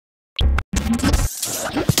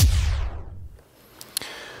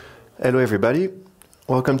Hello everybody,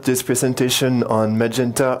 welcome to this presentation on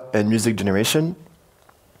Magenta and music generation.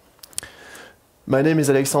 My name is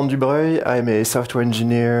Alexandre Dubreuil. I'm a software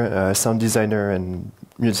engineer, sound designer and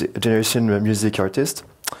music artist.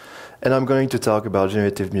 And I'm going to talk about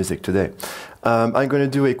generative music today. I'm going to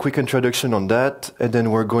do a quick introduction on that, and then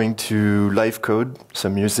we're going to live code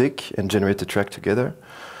some music and generate a track together.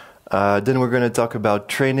 Then we're going to talk about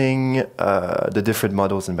training the different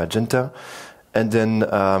models in Magenta. And then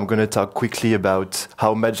I'm going to talk quickly about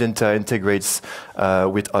how Magenta integrates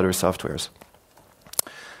with other softwares.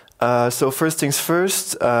 So first things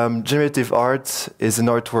first, generative art is an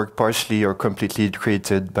artwork partially or completely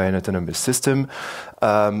created by an autonomous system.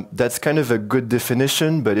 That's kind of a good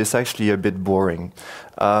definition, but it's actually a bit boring.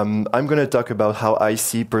 I'm going to talk about how I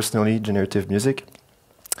see personally generative music.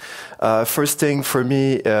 First thing for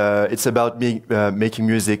me, it's about me making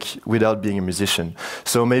music without being a musician.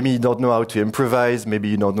 So maybe you don't know how to improvise, maybe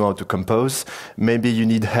you don't know how to compose, maybe you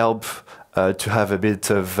need help to have a bit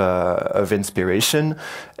of inspiration,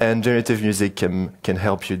 and generative music can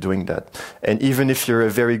help you doing that. And even if you're a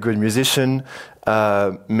very good musician,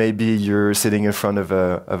 maybe you're sitting in front of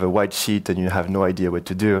a white sheet and you have no idea what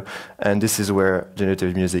to do, and this is where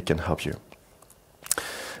generative music can help you.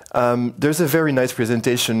 There's a very nice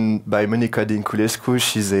presentation by Monica Dinculescu.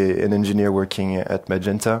 She's an engineer working at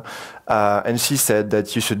Magenta, and she said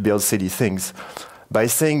that you should build silly things. By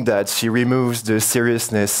saying that, she removes the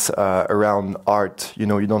seriousness around art. You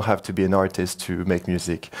know, you don't have to be an artist to make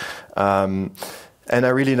music. And I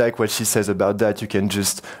really like what she says about that. You can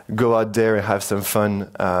just go out there and have some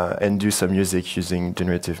fun and do some music using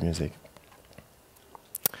generative music.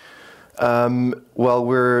 Well,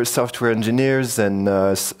 we're software engineers and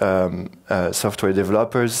software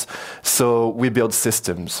developers, so we build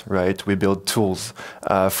systems, right? We build tools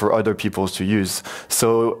for other people to use.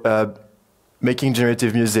 So making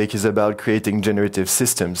generative music is about creating generative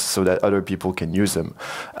systems so that other people can use them.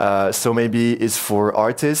 So maybe it's for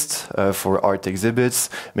artists, for art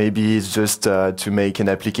exhibits. Maybe it's just to make an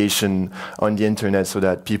application on the internet so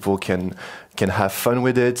that people can have fun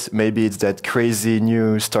with it. Maybe it's that crazy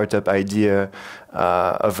new startup idea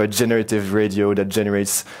of a generative radio that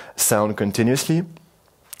generates sound continuously.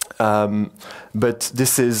 But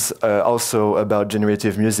this is also about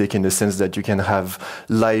generative music in the sense that you can have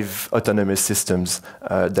live autonomous systems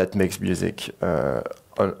that makes music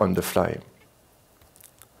on the fly.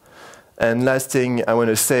 And last thing I want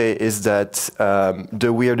to say is that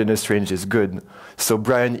the weird and the strange is good. So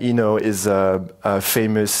Brian Eno is a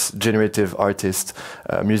famous generative artist,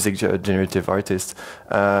 music generative artist.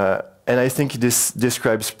 And I think this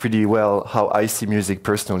describes pretty well how I see music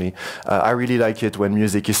personally. I really like it when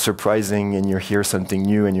music is surprising and you hear something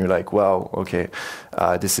new and you're like, wow, okay,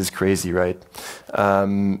 this is crazy, right?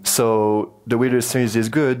 So the weird and strange is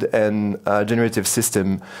good, and generative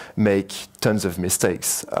systems make tons of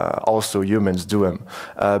mistakes. Also, humans do them.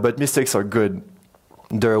 But mistakes are good.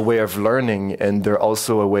 They're a way of learning, and they're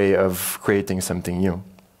also a way of creating something new.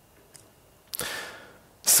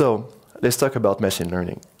 So let's talk about machine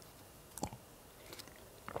learning.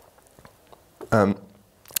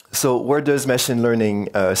 So where does machine learning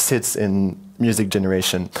sit in music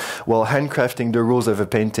generation? Well, handcrafting the rules of a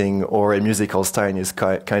painting or a musical style is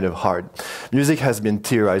kind of hard. Music has been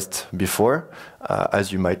theorized before,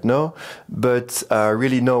 as you might know, but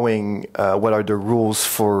really knowing what are the rules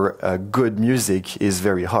for good music is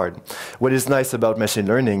very hard. What is nice about machine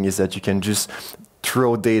learning is that you can just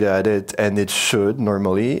throw data at it, and it should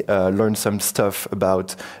normally learn some stuff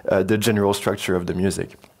about the general structure of the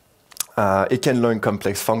music. It can learn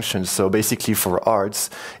complex functions, so basically for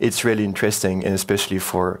arts, it's really interesting, and especially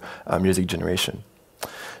for music generation.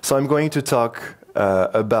 So I'm going to talk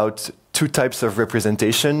about two types of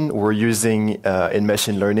representation we're using in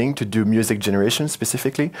machine learning to do music generation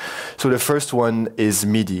specifically. So the first one is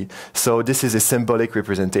MIDI. So this is a symbolic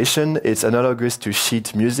representation. It's analogous to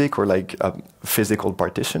sheet music or like a physical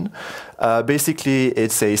partition. Basically,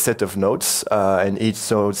 it's a set of notes, and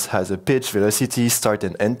each note has a pitch, velocity, start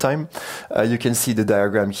and end time. You can see the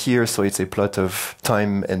diagram here, so it's a plot of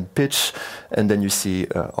time and pitch, and then you see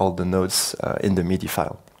all the notes in the MIDI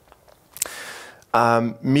file.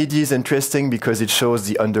 MIDI is interesting because it shows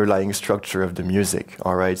the underlying structure of the music,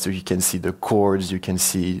 all right? So you can see the chords, you can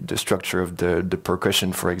see the structure of the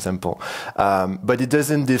percussion, for example. But it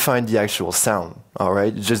doesn't define the actual sound, all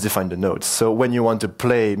right? It just defines the notes. So when you want to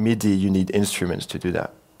play MIDI, you need instruments to do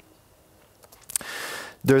that.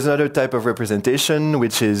 There's another type of representation,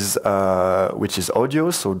 which is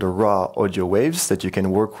audio, so the raw audio waves that you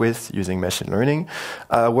can work with using machine learning.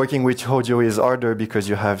 Working with audio is harder because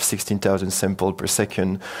you have 16,000 samples per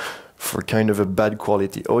second for kind of a bad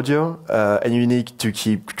quality audio, and you need to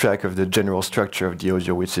keep track of the general structure of the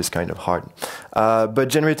audio, which is kind of hard. But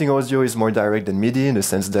generating audio is more direct than MIDI in the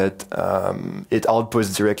sense that it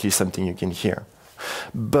outputs directly something you can hear.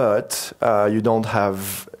 But you don't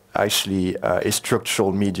have actually a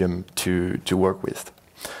structural medium to work with.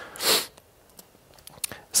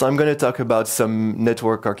 So I'm going to talk about some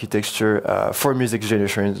network architecture for music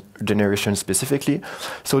generation specifically.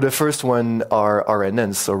 So the first one are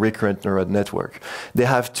RNNs, so recurrent neural network. They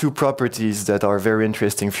have two properties that are very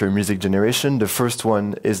interesting for music generation. The first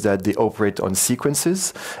one is that they operate on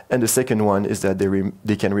sequences, and the second one is that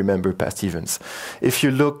they can remember past events. If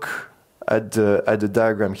you look at the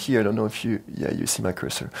diagram here, I don't know if you see my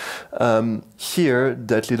cursor. Here,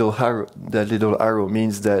 that little arrow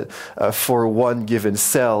means that for one given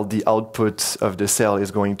cell, the output of the cell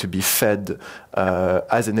is going to be fed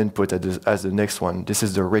as an input as the next one. This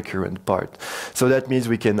is the recurrent part. So that means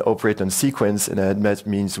we can operate on sequence, and that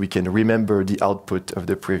means we can remember the output of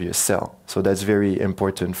the previous cell. So that's very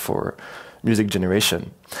important for music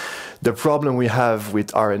generation. The problem we have with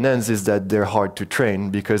RNNs is that they're hard to train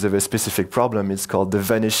because of a specific problem. It's called the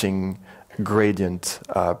vanishing gradient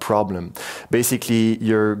problem. Basically,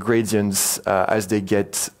 your gradients, as they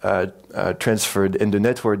get transferred in the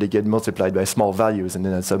network, they get multiplied by small values, and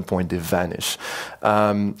then at some point they vanish.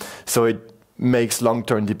 So it makes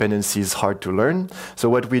long-term dependencies hard to learn. So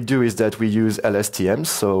what we do is that we use LSTMs,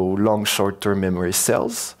 so long short-term memory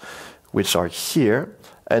cells, which are here.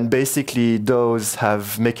 And basically, those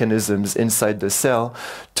have mechanisms inside the cell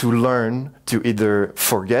to learn to either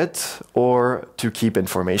forget or to keep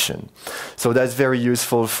information. So that's very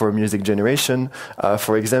useful for music generation.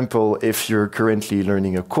 For example, if you're currently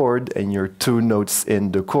learning a chord and you're 2 notes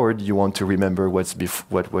in the chord, you want to remember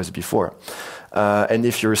what was before. And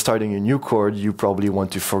if you're starting a new chord, you probably want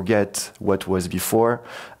to forget what was before,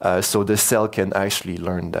 so the cell can actually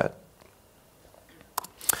learn that.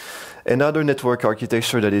 Another network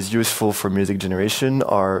architecture that is useful for music generation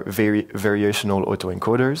are variational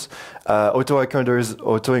autoencoders.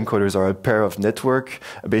 Autoencoders are a pair of network,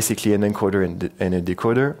 basically an encoder and a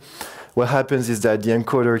decoder. What happens is that the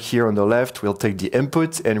encoder here on the left will take the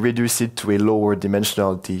input and reduce it to a lower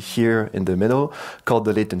dimensionality here in the middle, called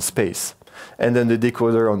the latent space. And then the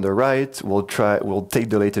decoder on the right will take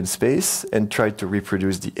the latent space and try to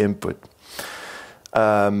reproduce the input.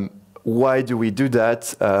 Why do we do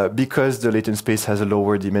that? Because the latent space has a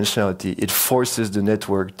lower dimensionality, it forces the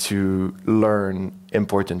network to learn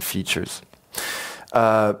important features.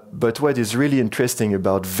 But what is really interesting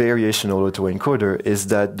about variational autoencoder is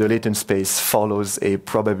that the latent space follows a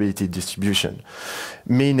probability distribution,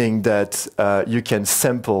 meaning that you can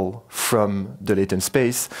sample from the latent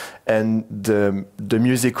space, and the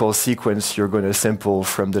musical sequence you're going to sample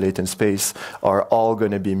from the latent space are all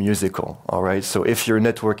going to be musical. All right. So if your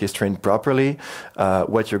network is trained properly,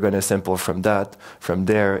 what you're going to sample from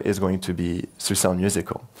there is going to sound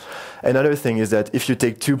musical. Another thing is that if you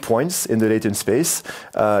take 2 points in the latent space,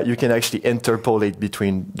 you can actually interpolate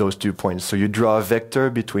between those 2 points. So you draw a vector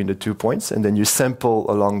between the 2 points, and then you sample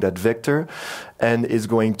along that vector, and it's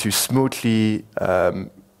going to smoothly.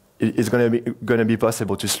 It's going to be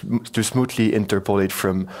possible to smoothly interpolate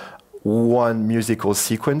from one musical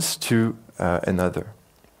sequence to another.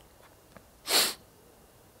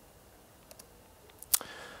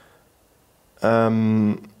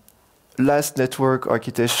 Last network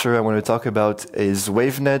architecture I want to talk about is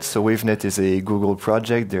WaveNet. So WaveNet is a Google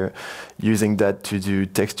project. They're using that to do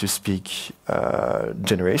text-to-speech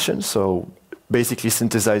generation. So basically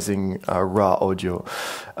synthesizing raw audio.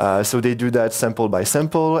 So they do that sample by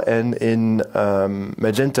sample, and in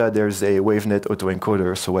Magenta there's a WaveNet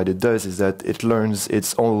autoencoder. So what it does is that it learns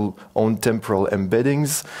its own temporal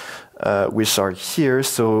embeddings, which are here.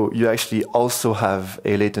 So you actually also have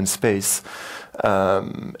a latent space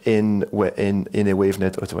in a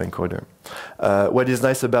WaveNet autoencoder. What is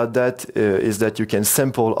nice about that is that you can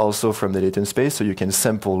sample also from the latent space, so you can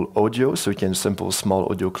sample audio, so you can sample small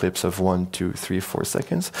audio clips of 1, 2, 3, 4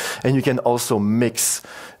 seconds, and you can also mix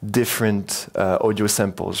different audio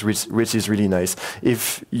samples, which is really nice.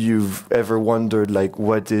 If you've ever wondered, like,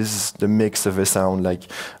 what is the mix of a sound, like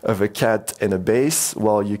of a cat and a bass,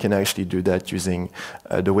 well, you can actually do that using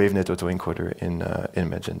the WaveNet autoencoder in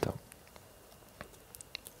Magenta.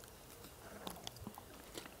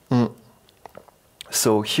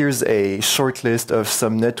 So here's a short list of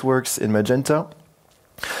some networks in Magenta.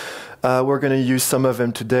 We're going to use some of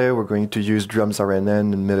them today. We're going to use drums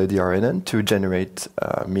RNN and melody RNN to generate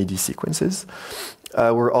MIDI sequences.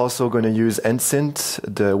 We're also going to use NSYNT,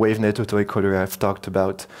 the WaveNet autoencoder I've talked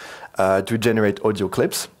about, to generate audio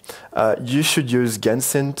clips. You should use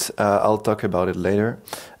Gensynth. I'll talk about it later.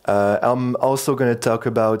 I'm also going to talk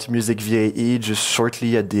about Music VAE just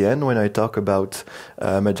shortly at the end when I talk about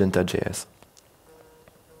Magenta.js.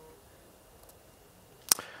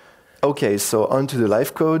 Okay, so onto the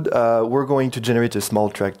live code. We're going to generate a small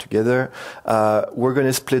track together. We're going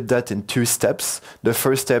to split that in 2 steps. The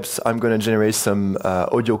first steps, I'm going to generate some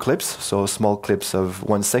audio clips, so small clips of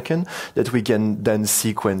 1 second that we can then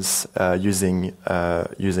sequence using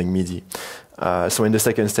MIDI. So in the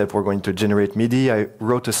second step, we're going to generate MIDI. I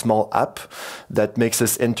wrote a small app that makes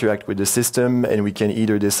us interact with the system, and we can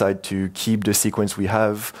either decide to keep the sequence we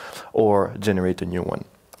have or generate a new one.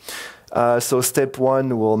 So step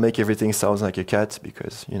 1 will make everything sound like a cat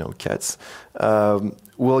because, you know, cats.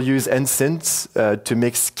 We'll use nsynths to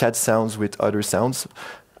mix cat sounds with other sounds.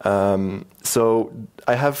 So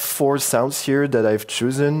I have 4 sounds here that I've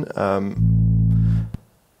chosen.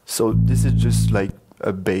 So this is just like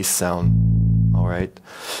a bass sound, all right?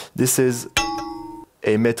 This is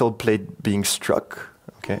a metal plate being struck,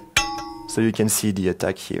 okay? So you can see the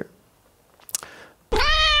attack here.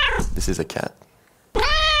 This is a cat.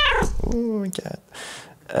 Ooh, cat.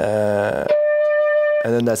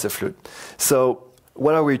 And then that's a flute. So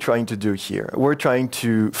what are we trying to do here? We're trying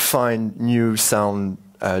to find new sound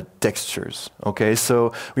textures, okay?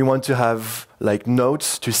 So we want to have like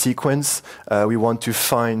notes to sequence. We want to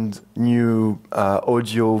find new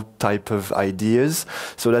audio type of ideas.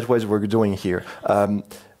 So that's what we're doing here.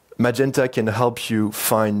 Magenta can help you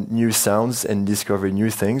find new sounds and discover new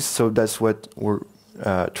things. So that's what we're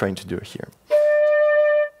trying to do here.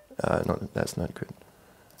 No, that's not good.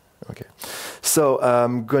 Okay. So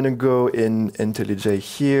I'm going to go in IntelliJ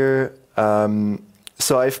here.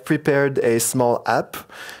 So I've prepared a small app.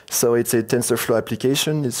 So it's a TensorFlow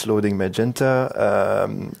application. It's loading Magenta.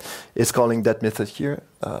 It's calling that method here.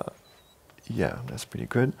 Yeah, that's pretty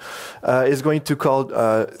good. It's going to call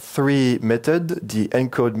 3 method, the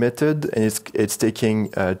encode method, and it's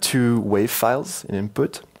taking 2 wave files in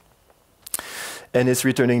input. And it's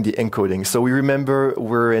returning the encoding. So we remember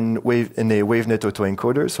we're in a WaveNet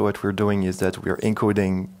autoencoder. So what we're doing is that we're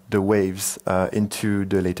encoding the waves into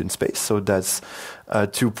the latent space. So that's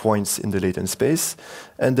 2 points in the latent space.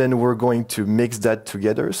 And then we're going to mix that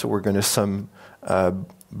together. So we're going to sum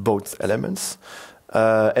both elements.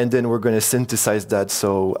 And then we're going to synthesize that.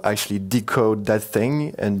 So actually decode that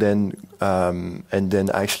thing and then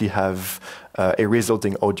actually have a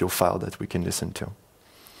resulting audio file that we can listen to.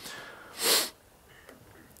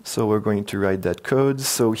 So we're going to write that code.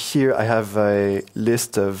 So here I have a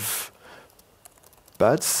list of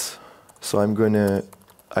bats. So I'm going to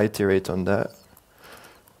iterate on that.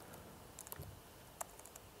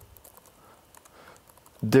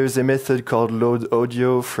 There's a method called load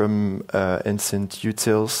audio from Nsynth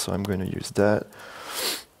utils, so I'm going to use that.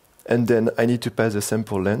 And then I need to pass the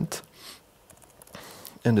sample length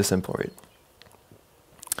and the sample rate.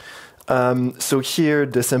 So here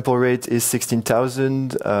the sample rate is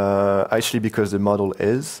 16,000, actually because the model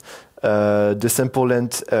is. The sample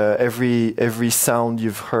length, every sound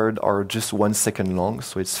you've heard are just 1 second long,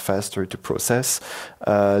 so it's faster to process.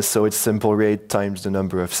 So it's sample rate times the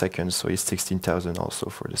number of seconds, so it's 16,000 also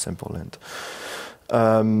for the sample length.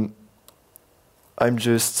 I'm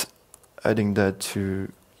just adding that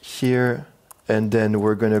to here, and then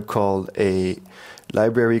we're going to call a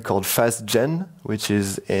library called FastGen, which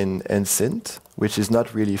is in Nsynth, which is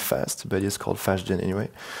not really fast, but it's called FastGen anyway.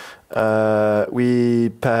 We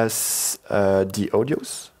pass the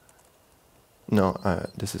audios. No,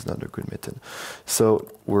 this is not a good method. So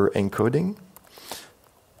we're encoding.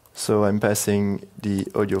 So I'm passing the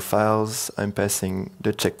audio files, I'm passing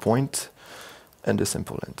the checkpoint, and the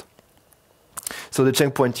sample length. So the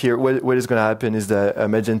checkpoint here, what is going to happen is that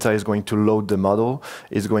Magenta is going to load the model,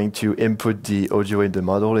 is going to input the audio in the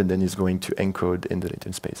model, and then is going to encode in the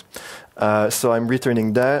latent space. So I'm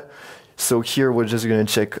returning that. So here we're just going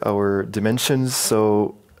to check our dimensions.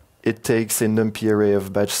 So it takes a numpy array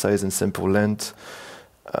of batch size and sample length.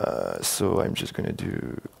 So I'm just going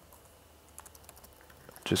to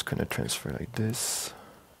transfer like this,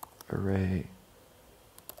 array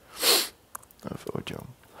of audio.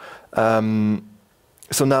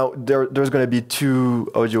 So now there's going to be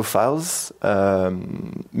 2 audio files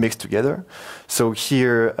mixed together. So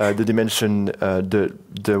here the dimension, the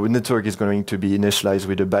network is going to be initialized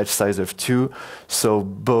with a batch size of 2. So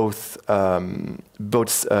both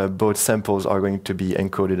samples are going to be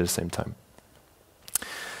encoded at the same time.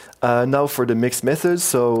 Now for the mix method,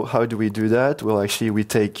 so how do we do that? Well, actually we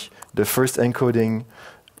take the first encoding,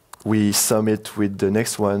 we sum it with the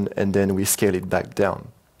next one, and then we scale it back down.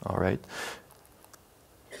 All right.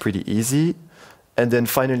 pretty easy. And then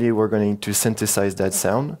finally, we're going to synthesize that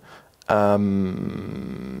sound.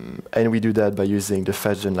 And we do that by using the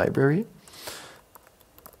FastGen library.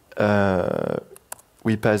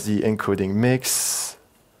 We pass the encoding mix,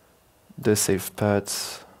 the save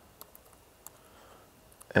paths,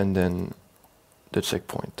 and then the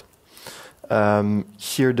checkpoint.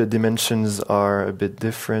 Here the dimensions are a bit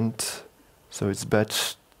different. So it's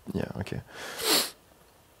batch, yeah, okay.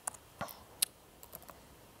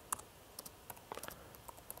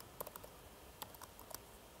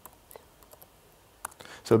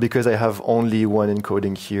 So because I have only one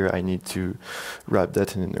encoding here, I need to wrap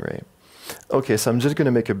that in an array. Okay, so I'm just going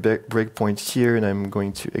to make a breakpoint here, and I'm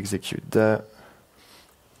going to execute that.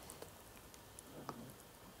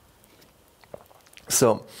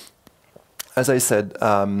 So, as I said,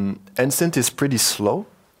 NSynth is pretty slow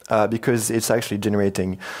because it's actually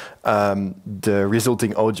generating the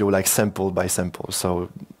resulting audio like sample by sample. So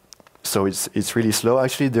it's really slow.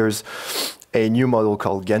 Actually, there's a new model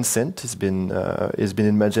called GenSynth. It's been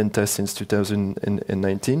in Magenta since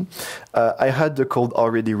 2019. I had the code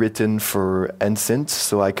already written for NSynth,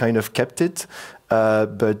 so I kind of kept it.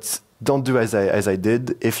 But don't do as I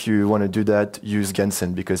did. If you want to do that, use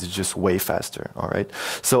GenSynth because it's just way faster. All right.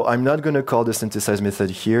 So I'm not going to call the synthesize method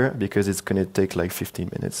here because it's going to take like 15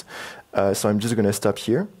 minutes. So I'm just going to stop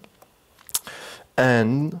here,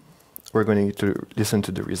 and we're going to listen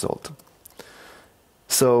to the result.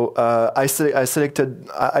 So I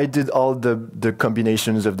did all the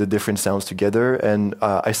combinations of the different sounds together, and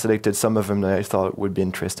I selected some of them that I thought would be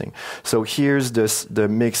interesting. So here's the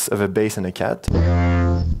mix of a bass and a cat.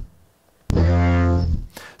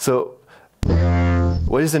 So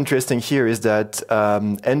what is interesting here is that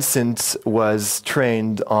NSynth was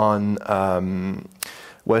trained on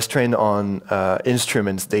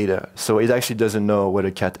instruments data, so it actually doesn't know what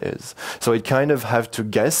a cat is. So it kind of have to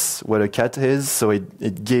guess what a cat is, so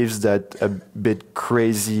it gives that a bit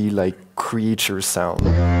crazy, like creature sound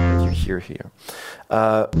that you hear here.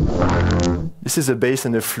 This is a bass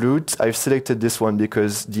and a flute. I've selected this one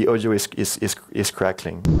because the audio is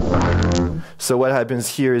crackling. So what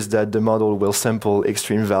happens here is that the model will sample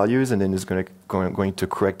extreme values and then it's going to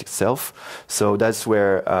correct itself. So that's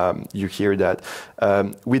where you hear that.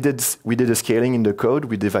 We did a scaling in the code.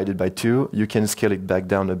 We divided by 2. You can scale it back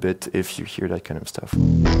down a bit if you hear that kind of stuff.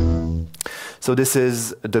 So this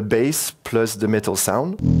is the bass plus the metal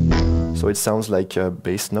sound. So it sounds like a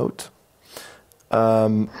bass note.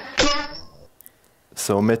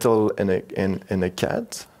 So metal and a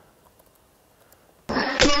cat.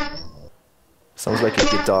 Sounds like a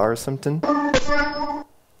guitar or something.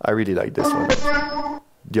 I really like this one.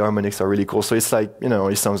 The harmonics are really cool. So it's like,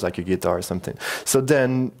 it sounds like a guitar or something. So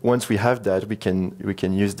then once we have that, we can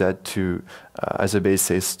use that to as a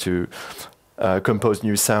basis to compose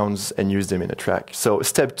new sounds and use them in a track. So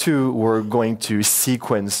step 2, we're going to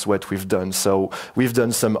sequence what we've done. So we've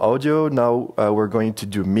done some audio. Now we're going to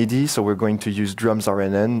do MIDI. So we're going to use drums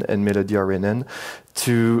RNN and melody RNN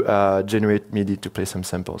to generate MIDI to play some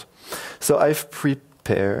samples. So I've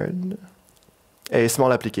prepared a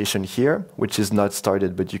small application here, which is not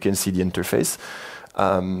started, but you can see the interface.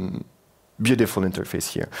 Beautiful interface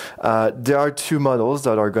here. There are 2 models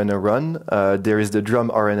that are going to run. There is the drum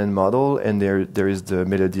RNN model, and there is the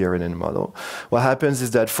melody RNN model. What happens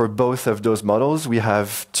is that for both of those models, we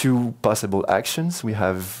have 2 possible actions. We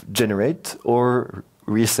have generate or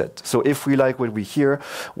reset. So if we like what we hear,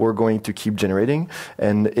 we're going to keep generating,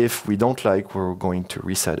 and if we don't like, we're going to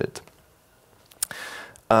reset it.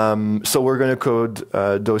 So we're going to code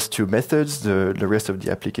those 2 methods. The rest of the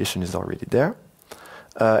application is already there.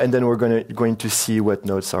 And then we're going to see what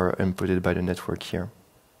notes are inputted by the network here.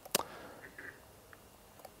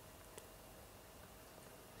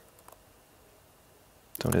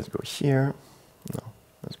 So let's go here. No,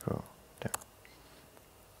 let's go there.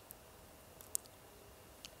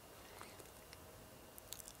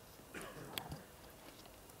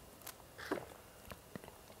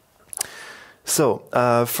 So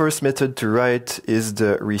first method to write is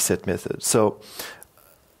the reset method. So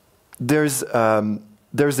there's a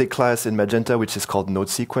class in Magenta which is called node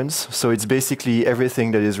sequence. So it's basically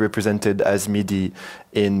everything that is represented as MIDI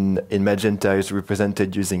in Magenta is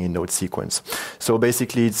represented using a node sequence. So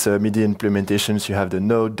basically it's MIDI implementations. You have the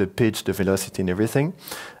node, the pitch, the velocity, and everything.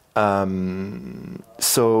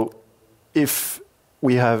 So if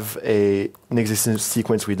we have an existing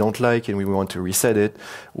sequence we don't like and we want to reset it,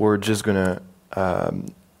 we're just going to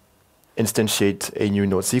instantiate a new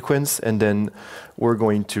node sequence, and then we're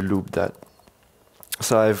going to loop that.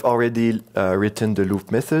 So I've already written the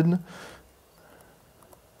loop method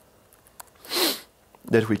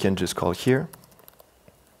that we can just call here.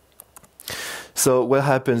 So what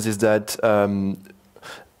happens is that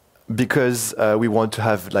because we want to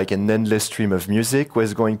have like an endless stream of music,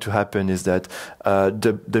 what's going to happen is that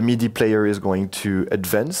the MIDI player is going to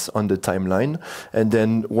advance on the timeline, and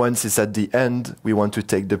then once it's at the end, we want to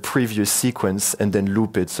take the previous sequence and then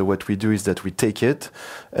loop it. So what we do is that we take it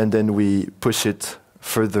and then we push it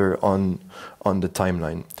further on the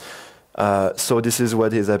timeline. So this is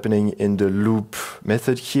what is happening in the loop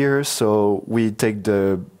method here. So we take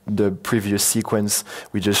the previous sequence,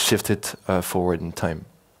 we just shift it forward in time.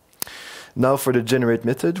 Now for the generate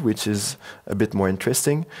method, which is a bit more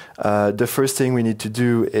interesting, the first thing we need to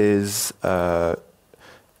do is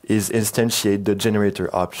instantiate the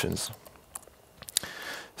generator options.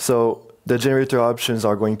 So the generator options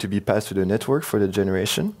are going to be passed to the network for the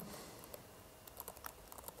generation.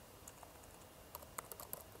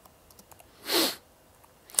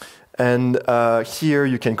 And here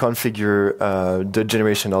you can configure the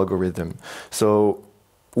generation algorithm. So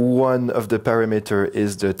one of the parameters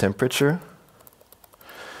is the temperature.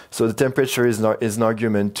 So the temperature is an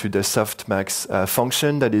argument to the softmax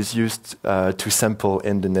function that is used to sample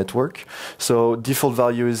in the network. So default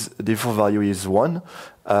value is 1.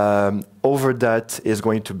 Over that is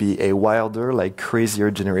going to be a wilder, like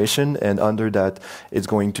crazier generation, and under that it's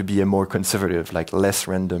going to be a more conservative, like less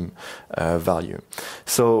random value.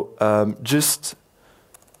 So just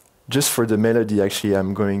for the melody, actually,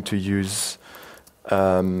 I'm going to use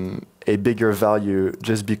a bigger value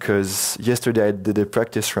just because yesterday I did a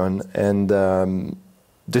practice run and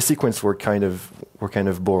the sequence were kind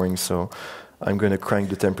of boring, so I'm going to crank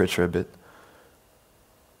the temperature a bit.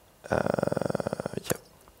 Yeah.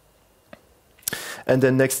 And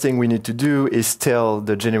then next thing we need to do is tell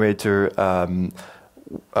the generator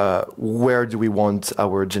where do we want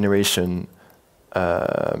our generation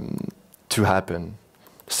to happen.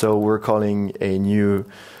 So we're calling a new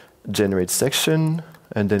generate section,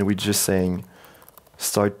 and then we're just saying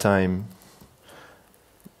start time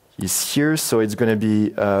is here. So it's going to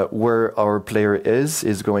be where our player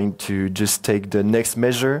is going to just take the next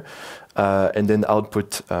measure and then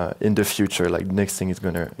output in the future, like the next thing is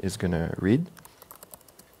gonna read.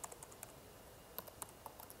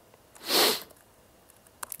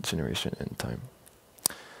 Generation and time.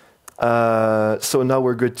 So now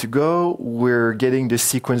we're good to go. We're getting the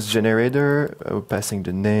sequence generator, passing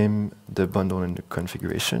the name, the bundle, and the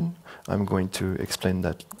configuration. I'm going to explain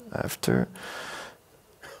that after.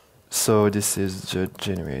 So this is the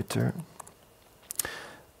generator.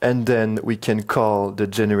 And then we can call the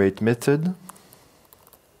generate method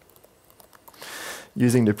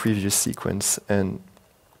using the previous sequence and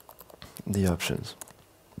the options.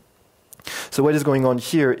 So what is going on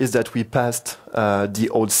here is that we passed the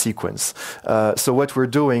old sequence. So what we're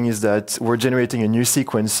doing is that we're generating a new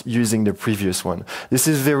sequence using the previous one. This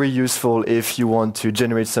is very useful if you want to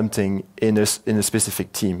generate something in a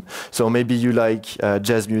specific theme. So maybe you like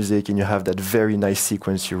jazz music and you have that very nice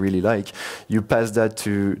sequence you really like. You pass that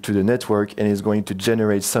to the network and it's going to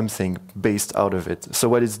generate something based out of it. So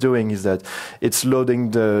what it's doing is that it's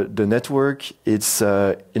loading the network, it's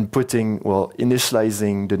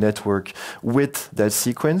initializing the network with that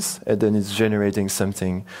sequence, and then it's generating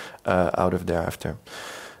something out of thereafter.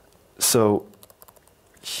 So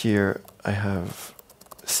here I have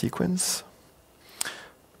sequence.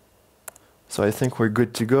 So I think we're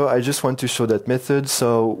good to go. I just want to show that method,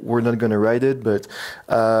 so we're not going to write it, but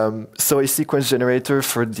so a sequence generator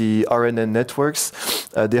for the RNN networks,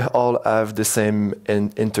 they all have the same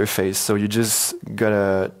interface. So you just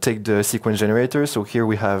gotta take the sequence generator. So here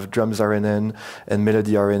we have drums RNN and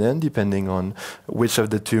melody RNN, depending on which of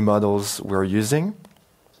the two models we're using.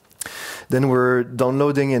 Then we're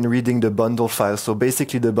downloading and reading the bundle file. So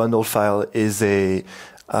basically the bundle file is a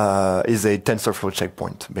TensorFlow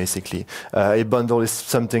checkpoint, basically. A bundle is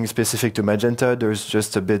something specific to Magenta. There's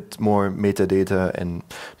just a bit more metadata and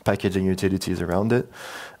packaging utilities around it.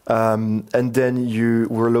 And then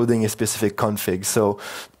we're loading a specific config. So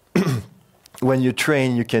when you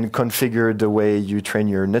train, you can configure the way you train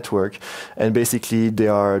your network. And basically,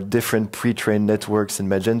 there are different pre-trained networks in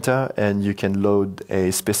Magenta, and you can load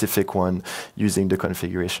a specific one using the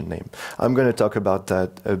configuration name. I'm going to talk about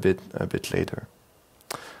that a bit later.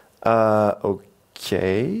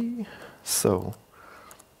 Okay, so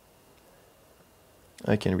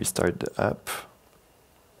I can restart the app.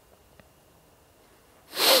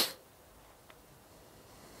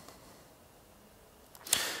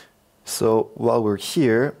 So while we're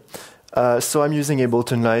here, so I'm using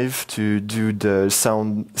Ableton Live to do the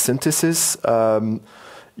sound synthesis.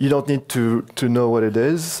 You don't need to know what it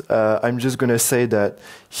is. I'm just going to say that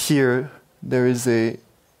here there is a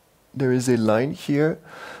line here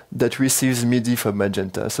that receives MIDI from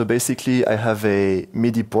Magenta. So basically, I have a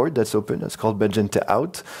MIDI port that's open. That's called Magenta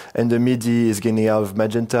out. And the MIDI is getting out of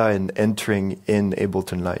Magenta and entering in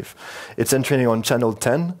Ableton Live. It's entering on channel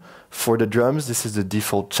 10. For the drums, this is the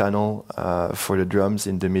default channel for the drums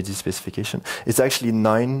in the MIDI specification. It's actually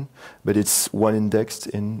 9, but it's 1 indexed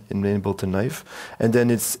in Ableton Live. And then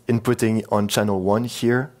it's inputting on channel 1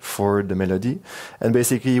 here for the melody. And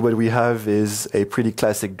basically what we have is a pretty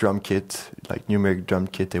classic drum kit, like numeric drum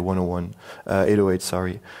kit, a 101, 808,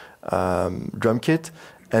 sorry, drum kit.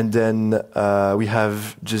 And then we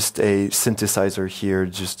have just a synthesizer here,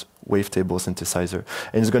 just wavetable synthesizer,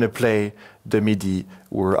 and it's going to play the MIDI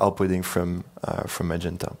we're outputting from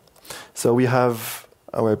Magenta. So we have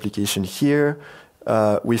our application here.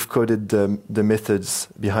 We've coded the methods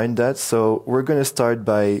behind that. So we're going to start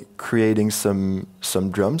by creating some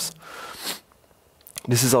drums.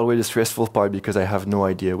 This is always the stressful part because I have no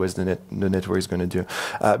idea what the network is going to do.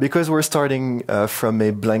 Because we're starting from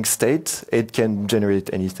a blank state, it can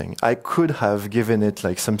generate anything. I could have given it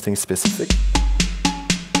like something specific.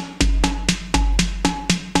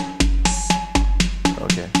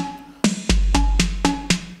 Okay.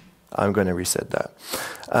 I'm going to reset that.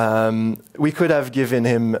 We could have given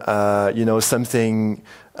him, something,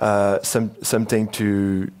 something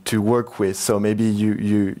to work with. So maybe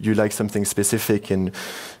you like something specific, and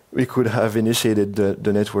we could have initiated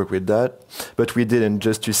the network with that, but we didn't,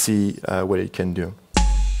 just to see what it can do.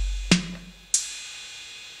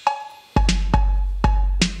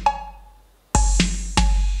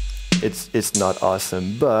 It's not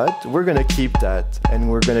awesome, but we're going to keep that, and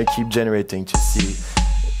we're going to keep generating to see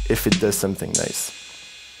if it does something nice.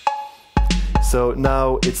 So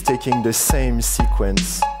now it's taking the same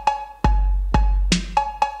sequence.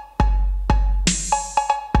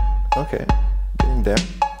 Okay, getting there.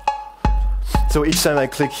 So each time I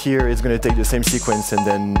click here, it's going to take the same sequence and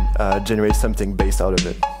then generate something based out of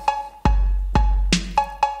it.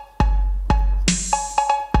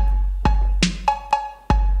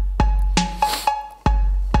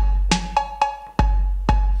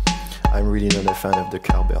 I'm really not a fan of the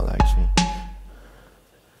cowbell, actually.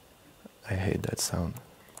 I hate that sound.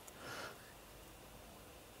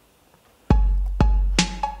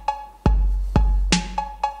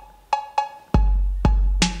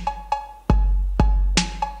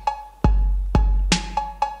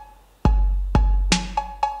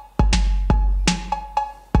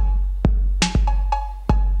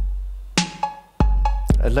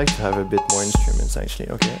 I'd like to have a bit more instruments, actually.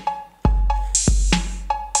 Okay.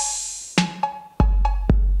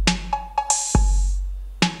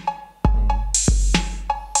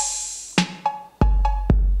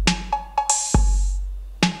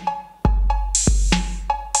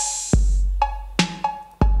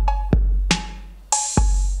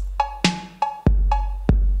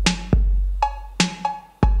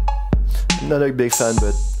 Not a big fan,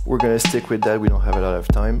 but we're going to stick with that. We don't have a lot of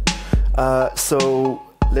time. So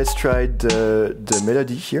let's try the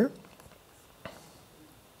melody here.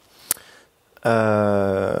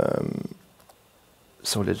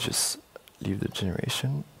 So let's just leave the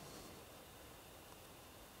generation.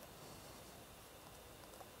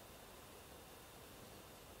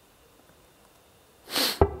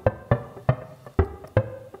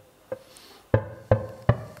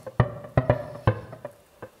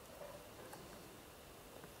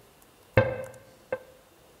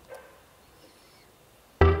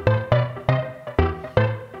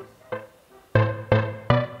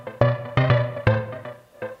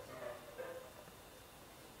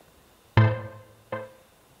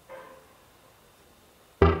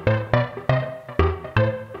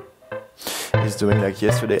 Doing like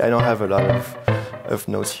yesterday. I don't have a lot of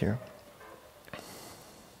notes here.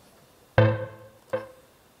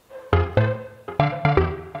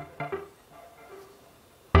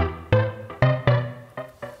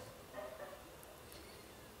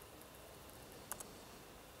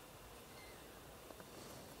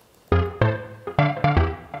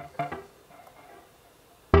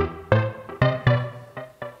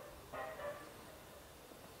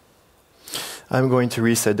 I'm going to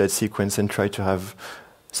reset that sequence and try to have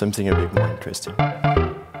something a bit more interesting.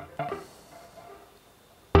 I'm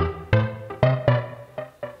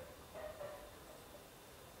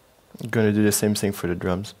going to do the same thing for the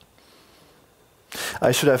drums.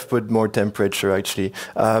 I should have put more temperature, actually.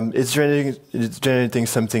 It's generating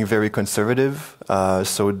something very conservative,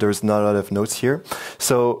 so there's not a lot of notes here.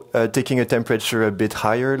 So taking a temperature a bit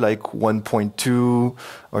higher, like 1.2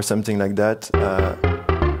 or something like that,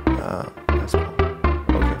 that's cool.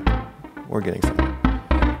 Okay, we're getting somewhere.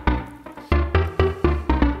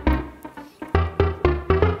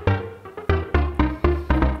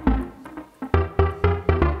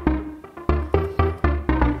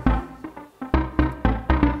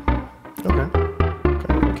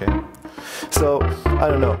 I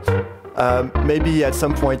don't know. Maybe at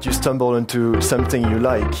some point you stumble into something you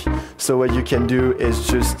like. So what you can do is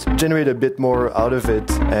just generate a bit more out of it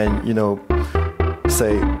and, you know,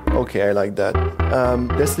 say, okay, I like that.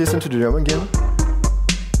 Let's listen to the drum again.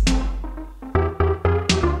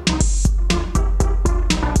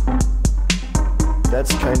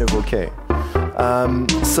 That's kind of okay.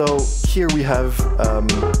 So here we have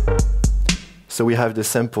the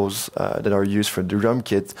samples that are used for the drum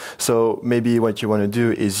kit. So maybe what you want to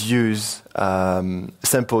do is use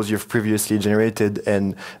samples you've previously generated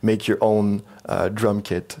and make your own drum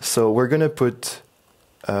kit. So we're going to put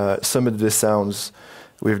some of the sounds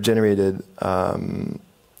we've generated in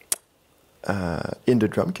the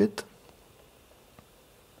drum kit.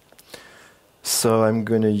 So I'm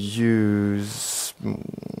going to use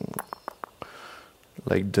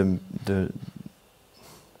like the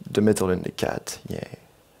metal and the cat, yay.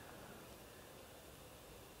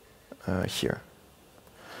 Here.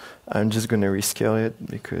 I'm just going to rescale it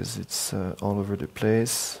because it's all over the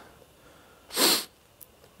place.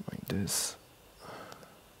 Like this.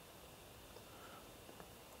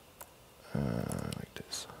 Like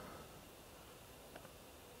this.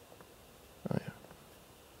 Oh,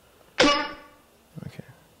 yeah. Okay.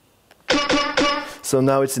 So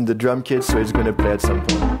now it's in the drum kit, so it's going to play at some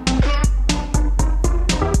point.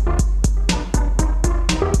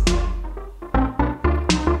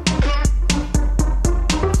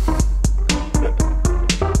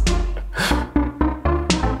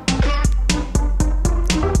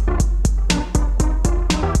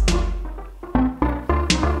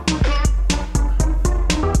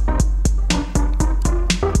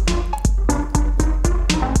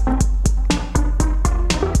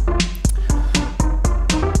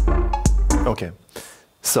 Okay,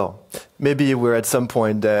 so maybe we're at some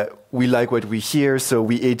point that we like what we hear, so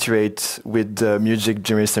we iterate with the music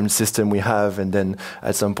generation system we have, and then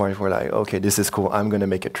at some point we're like, okay, this is cool, I'm going to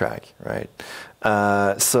make a track, right?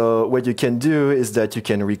 So what you can do is that you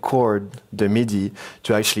can record the MIDI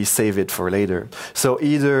to actually save it for later. So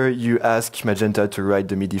either you ask Magenta to write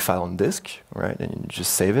the MIDI file on disk, right, and you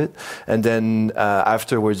just save it, and then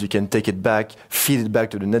afterwards you can take it back, feed it back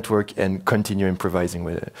to the network, and continue improvising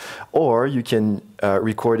with it. Or you can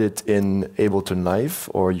record it in Ableton Live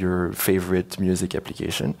or your favorite music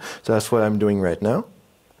application. So that's what I'm doing right now.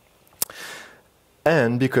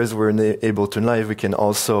 And because we're in Ableton Live, we can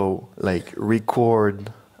also like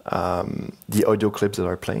record the audio clips that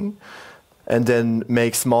are playing, and then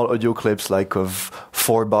make small audio clips like of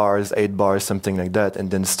 4 bars, 8 bars, something like that,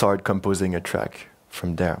 and then start composing a track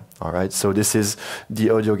from there. All right. So this is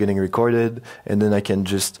the audio getting recorded, and then I can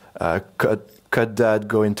just cut that,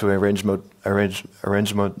 go into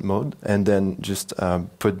arrangement mode, and then just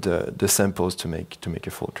put the samples to make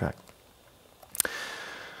a full track.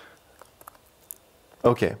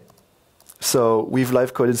 Okay, so we've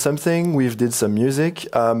live coded something, we've did some music.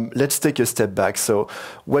 Let's take a step back. So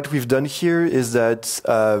what we've done here is that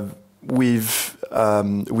we've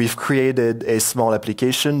created a small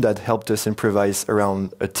application that helped us improvise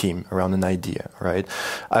around a theme, around an idea, right?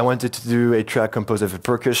 I wanted to do a track composed of a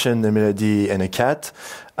percussion, a melody, and a cat,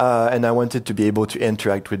 and I wanted to be able to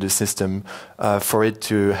interact with the system for it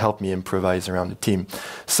to help me improvise around the theme.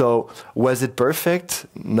 So was it perfect?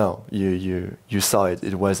 No, you saw it.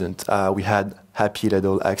 It wasn't. We had happy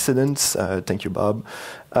little accidents. Thank you, Bob.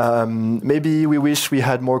 Maybe we wish we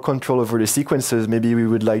had more control over the sequences. Maybe we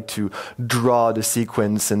would like to draw the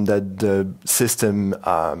sequence and that the system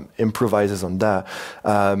improvises on that.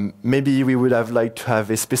 Maybe we would have liked to have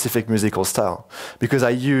a specific musical style, because I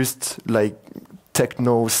used like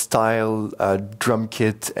techno style drum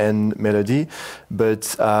kit and melody,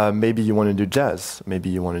 but maybe you want to do jazz, maybe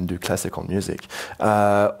you want to do classical music,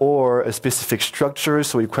 or a specific structure.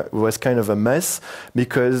 So it was kind of a mess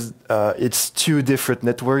because it's 2 different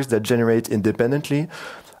networks that generate independently,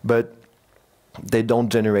 but they don't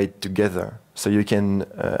generate together. So you can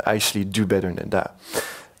actually do better than that.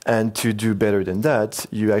 And to do better than that,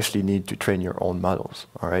 you actually need to train your own models,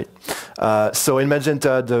 all right? So in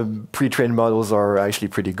Magenta, the pre-trained models are actually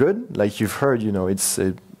pretty good. Like you've heard, you know, it's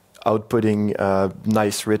outputting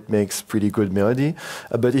nice rhythmics, pretty good melody.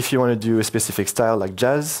 But if you want to do a specific style like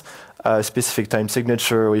jazz, a specific time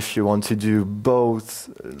signature, or if you want to do both,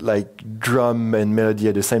 like drum and melody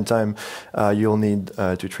at the same time, you'll need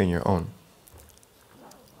to train your own.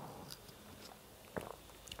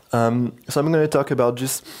 So I'm going to talk about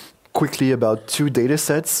just quickly about 2 data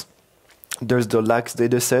sets There's the LAX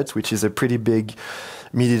dataset, which is a pretty big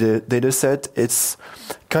MIDI dataset. It's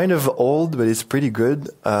kind of old, but it's pretty good.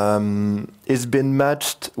 It's been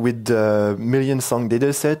matched with the Million Song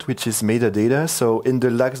dataset, which is metadata. So in the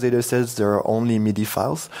LAX datasets, there are only MIDI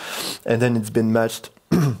files. And then it's been matched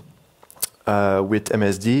with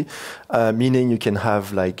MSD, meaning you can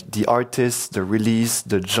have like the artist, the release,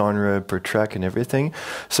 the genre per track and everything.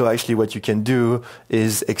 So actually what you can do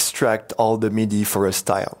is extract all the MIDI for a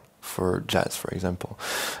style, for jazz, for example.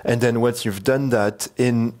 And then once you've done that,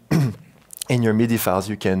 in your MIDI files,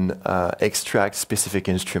 you can extract specific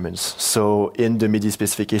instruments. So in the MIDI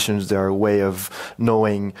specifications, there are a way of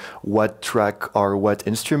knowing what track are what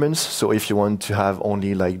instruments. So if you want to have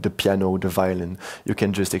only like the piano, the violin, you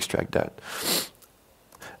can just extract that.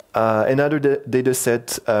 Another data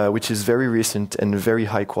set, which is very recent and very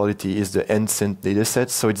high quality, is the NSynth dataset.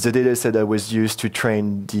 So it's the dataset that was used to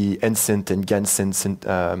train the NSynth and GaNSynth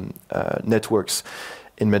networks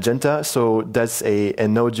in Magenta. So that's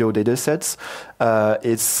an audio dataset.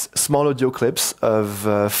 It's small audio clips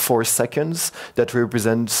of 4 seconds that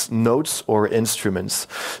represents notes or instruments.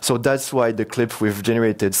 So that's why the clip we've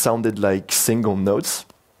generated sounded like single notes.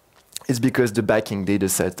 It's because the backing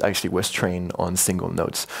dataset actually was trained on single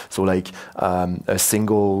notes. So like a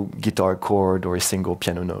single guitar chord or a single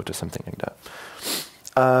piano note or something like that.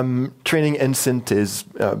 Training NSynth is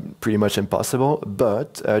pretty much impossible,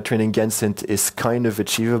 but training GaNSynth is kind of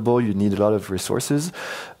achievable. You need a lot of resources,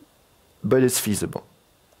 but it's feasible.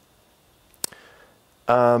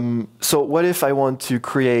 So what if I want to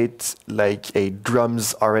create like a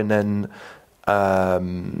drums RNN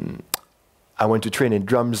I want to train a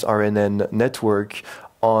drums RNN network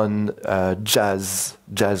on jazz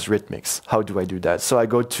rhythmics. How do I do that? So I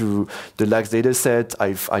go to the LAX dataset,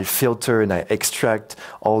 I filter and I extract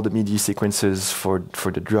all the MIDI sequences for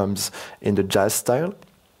the drums in the jazz style.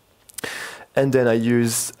 And then I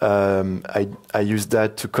use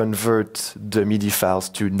that to convert the MIDI files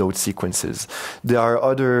to note sequences. There are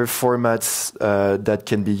other formats that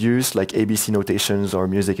can be used, like ABC notations or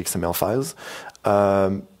music XML files.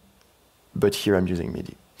 But here I'm using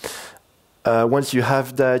MIDI. Once you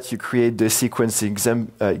have that, you create the sequence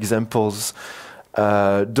examples.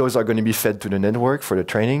 Those are going to be fed to the network for the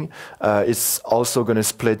training. It's also going to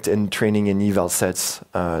split in training and eval sets,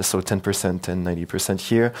 so 10% and 90%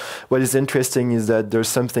 here. What is interesting is that there's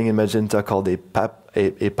something in Magenta called a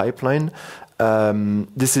pipeline.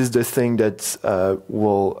 This is the thing that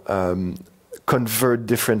will convert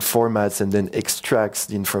different formats and then extracts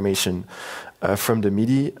the information from the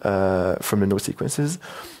MIDI, from the note sequences.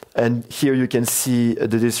 And here you can see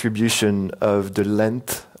the distribution of the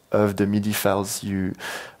length of the MIDI files you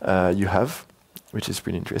have, which is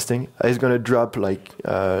pretty interesting. It's going to drop like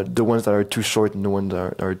the ones that are too short and the ones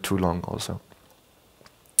that are too long also.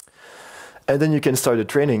 And then you can start the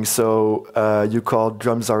training. So you call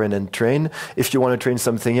drums RNN train. If you want to train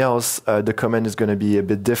something else, the command is going to be a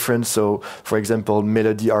bit different. So for example,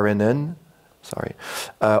 melody RNN,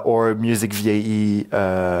 or music VAE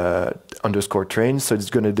underscore train. So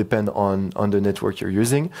it's going to depend on the network you're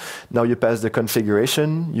using. Now you pass the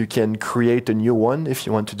configuration. You can create a new one if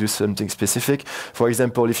you want to do something specific. For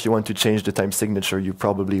example, if you want to change the time signature, you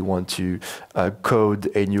probably want to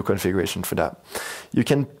code a new configuration for that. You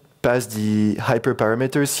can pass the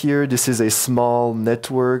hyperparameters here. This is a small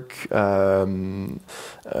network, 2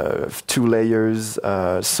 layers.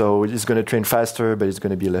 So it's going to train faster, but it's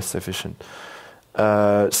going to be less efficient.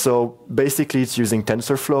 So basically it's using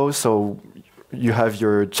TensorFlow, so you have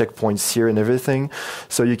your checkpoints here and everything,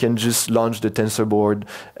 so you can just launch the tensor board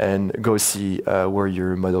and go see where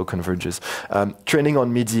your model converges. Training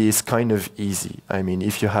on MIDI is kind of easy. I mean,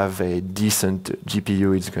 if you have a decent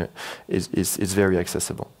GPU, it's very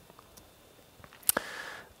accessible.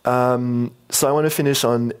 So I want to finish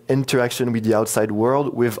on interaction with the outside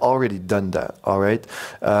world. We've already done that, all right?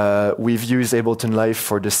 We've used Ableton Live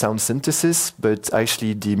for the sound synthesis, but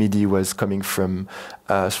actually the MIDI was coming from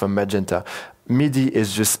Magenta. MIDI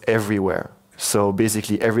is just everywhere. So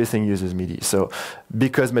basically everything uses MIDI. So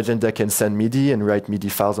because Magenta can send MIDI and write MIDI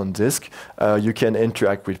files on disk, you can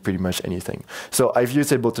interact with pretty much anything. So I've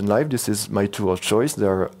used Ableton Live. This is my tool of choice. There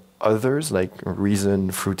are others like Reason,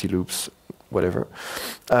 Fruity Loops, whatever.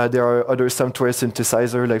 There are other software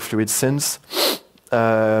synthesizer like Fluid Synths.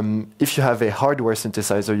 If you have a hardware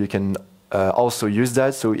synthesizer, you can also use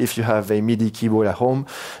that. So if you have a MIDI keyboard at home,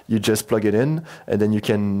 you just plug it in, and then you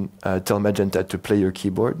can tell Magenta to play your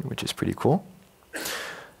keyboard, which is pretty cool.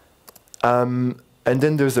 And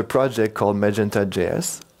then there's a project called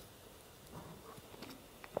Magenta.js,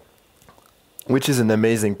 which is an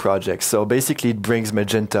amazing project. So basically it brings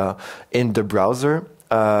Magenta in the browser.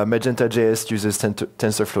 Magenta.js uses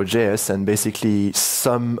TensorFlow.js, and basically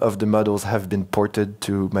some of the models have been ported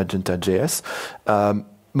to Magenta.js.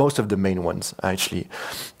 Most of the main ones, actually.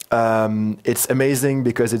 It's amazing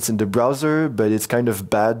because it's in the browser, but it's kind of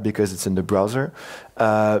bad because it's in the browser.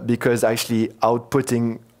 Because actually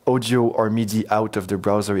outputting audio or MIDI out of the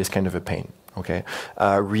browser is kind of a pain. Okay,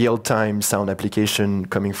 real-time sound application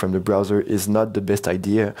coming from the browser is not the best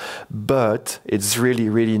idea, but it's really,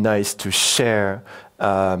 really nice to share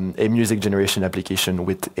a music generation application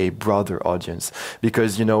with a broader audience,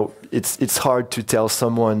 because it's hard to tell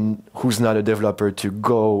someone who's not a developer to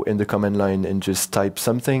go in the command line and just type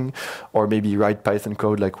something, or maybe write Python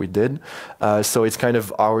code like we did. So it's kind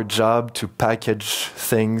of our job to package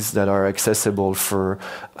things that are accessible for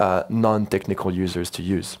non-technical users to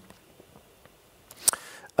use.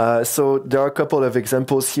 So there are a couple of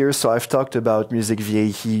examples here. So I've talked about music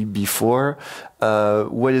VAE before.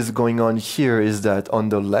 What is going on here is that on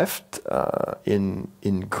the left,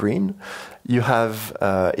 in green, you have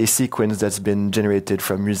a sequence that's been generated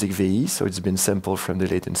from music VAE, so it's been sampled from the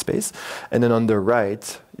latent space. And then on the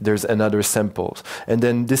right, there's another sample. And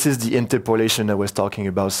then this is the interpolation I was talking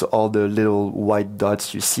about. So all the little white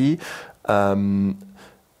dots you see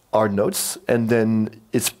are notes, and then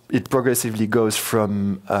it progressively goes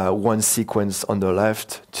from one sequence on the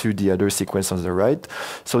left to the other sequence on the right.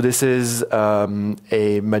 So this is a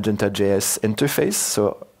Magenta.js interface.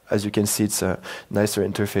 So as you can see, it's a nicer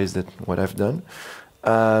interface than what I've done.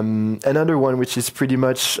 Another one which is pretty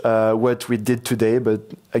much what we did today, but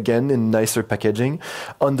again in nicer packaging.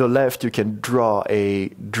 On the left, you can draw a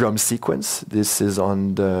drum sequence. This is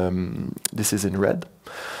this is in red.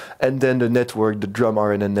 And then the network, the drum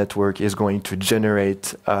RNN network, is going to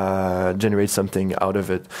generate something out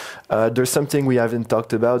of it. There's something we haven't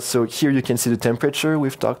talked about. So here you can see the temperature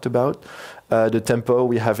we've talked about. The tempo,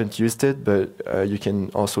 we haven't used it, but you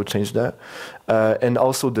can also change that. And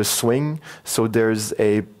also the swing. So there's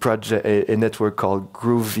a project, a network called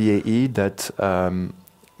Groove VAE that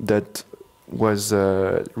was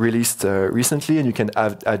released recently, and you can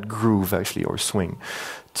add groove actually, or swing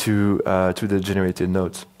to the generated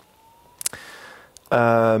notes.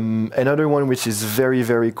 Another one which is very,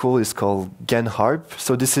 very cool is called Gan Harp.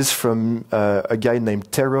 So this is from a guy named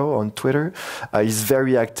Tero on Twitter. He's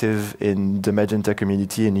very active in the Magenta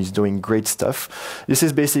community, and he's doing great stuff. This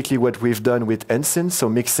is basically what we've done with Ensign, so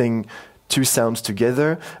mixing two sounds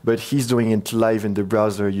together, but he's doing it live in the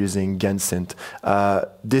browser using GANsynth.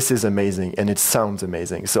 This is amazing, and it sounds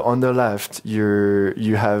amazing. So on the left,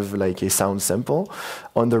 you have like a sound sample.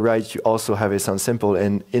 On the right, you also have a sound sample,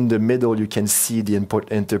 and in the middle, you can see the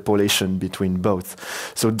interpolation between both.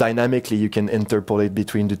 So dynamically, you can interpolate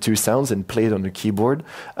between the two sounds and play it on the keyboard.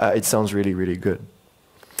 It sounds really, really good.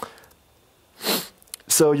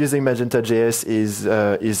 So using Magenta.js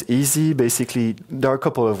is easy. Basically, there are a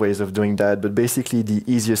couple of ways of doing that, but basically the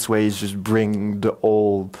easiest way is just bring the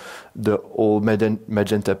old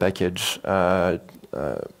Magenta package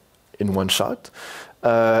in one shot.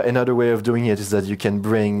 Another way of doing it is that you can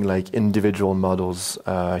bring like individual models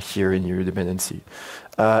here in your dependency,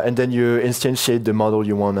 and then you instantiate the model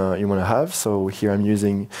you wanna have. So here I'm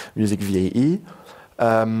using Music VAE.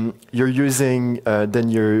 You're using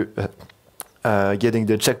getting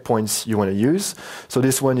the checkpoints you want to use. So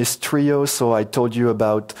this one is trio. So I told you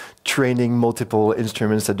about training multiple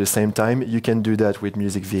instruments at the same time. You can do that with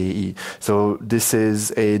Music VAE. So this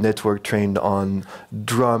is a network trained on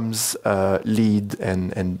drums, lead,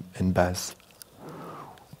 and bass.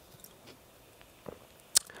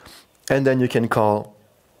 And then you can call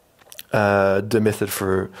the method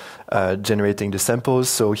for generating the samples.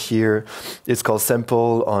 So here it's called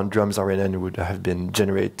sample. On drums RNN would have been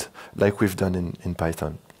generate like we've done in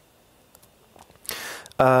Python.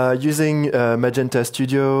 Using Magenta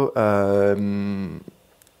Studio.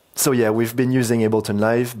 So yeah, we've been using Ableton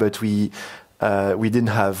Live, but we didn't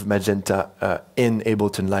have Magenta in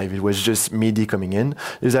Ableton Live. It was just MIDI coming in.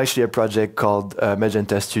 There's actually a project called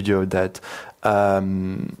Magenta Studio that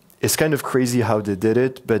it's kind of crazy how they did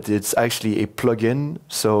it, but it's actually a plugin.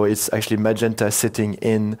 So it's actually Magenta sitting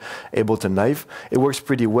in Ableton Live. It works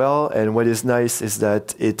pretty well, and what is nice is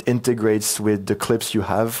that it integrates with the clips you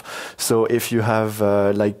have. So if you have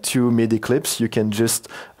like two MIDI clips, you can just,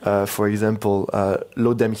 for example,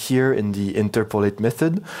 load them here in the interpolate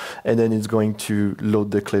method, and then it's going to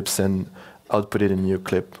load the clips and output it in a new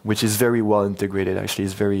clip, which is very well integrated. Actually,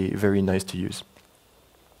 it's very, very nice to use.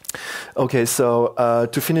 Okay, so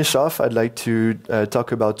to finish off, I'd like to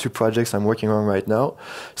talk about two projects I'm working on right now.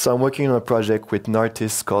 So I'm working on a project with an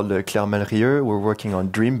artist called Claire Malrieux. We're working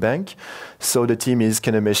on Dream Bank. So the team is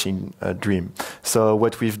Can a Machine Dream. So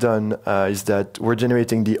what we've done is that we're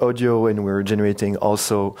generating the audio and we're generating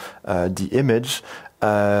also the image.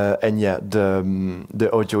 And yeah, the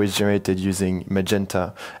audio is generated using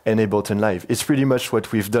Magenta and Ableton Live. It's pretty much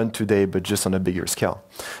what we've done today, but just on a bigger scale.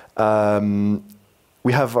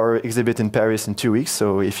 We have our exhibit in Paris in 2 weeks,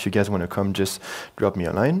 so if you guys want to come, just drop me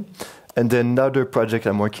a line. And then another project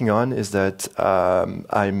I'm working on is that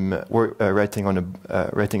I'm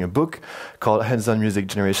writing a book called Hands-on Music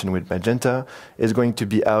Generation with Magenta. It's going to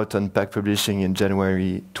be out on Pack Publishing in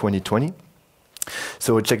January 2020.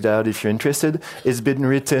 So check that out if you're interested. It's been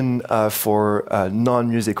written for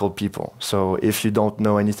non-musical people. So if you don't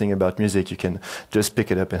know anything about music, you can just pick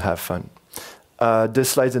it up and have fun. The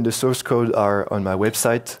slides and the source code are on my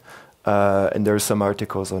website, and there are some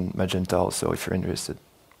articles on Magenta also if you're interested.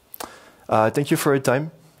 Thank you for your time,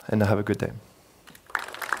 and have a good day.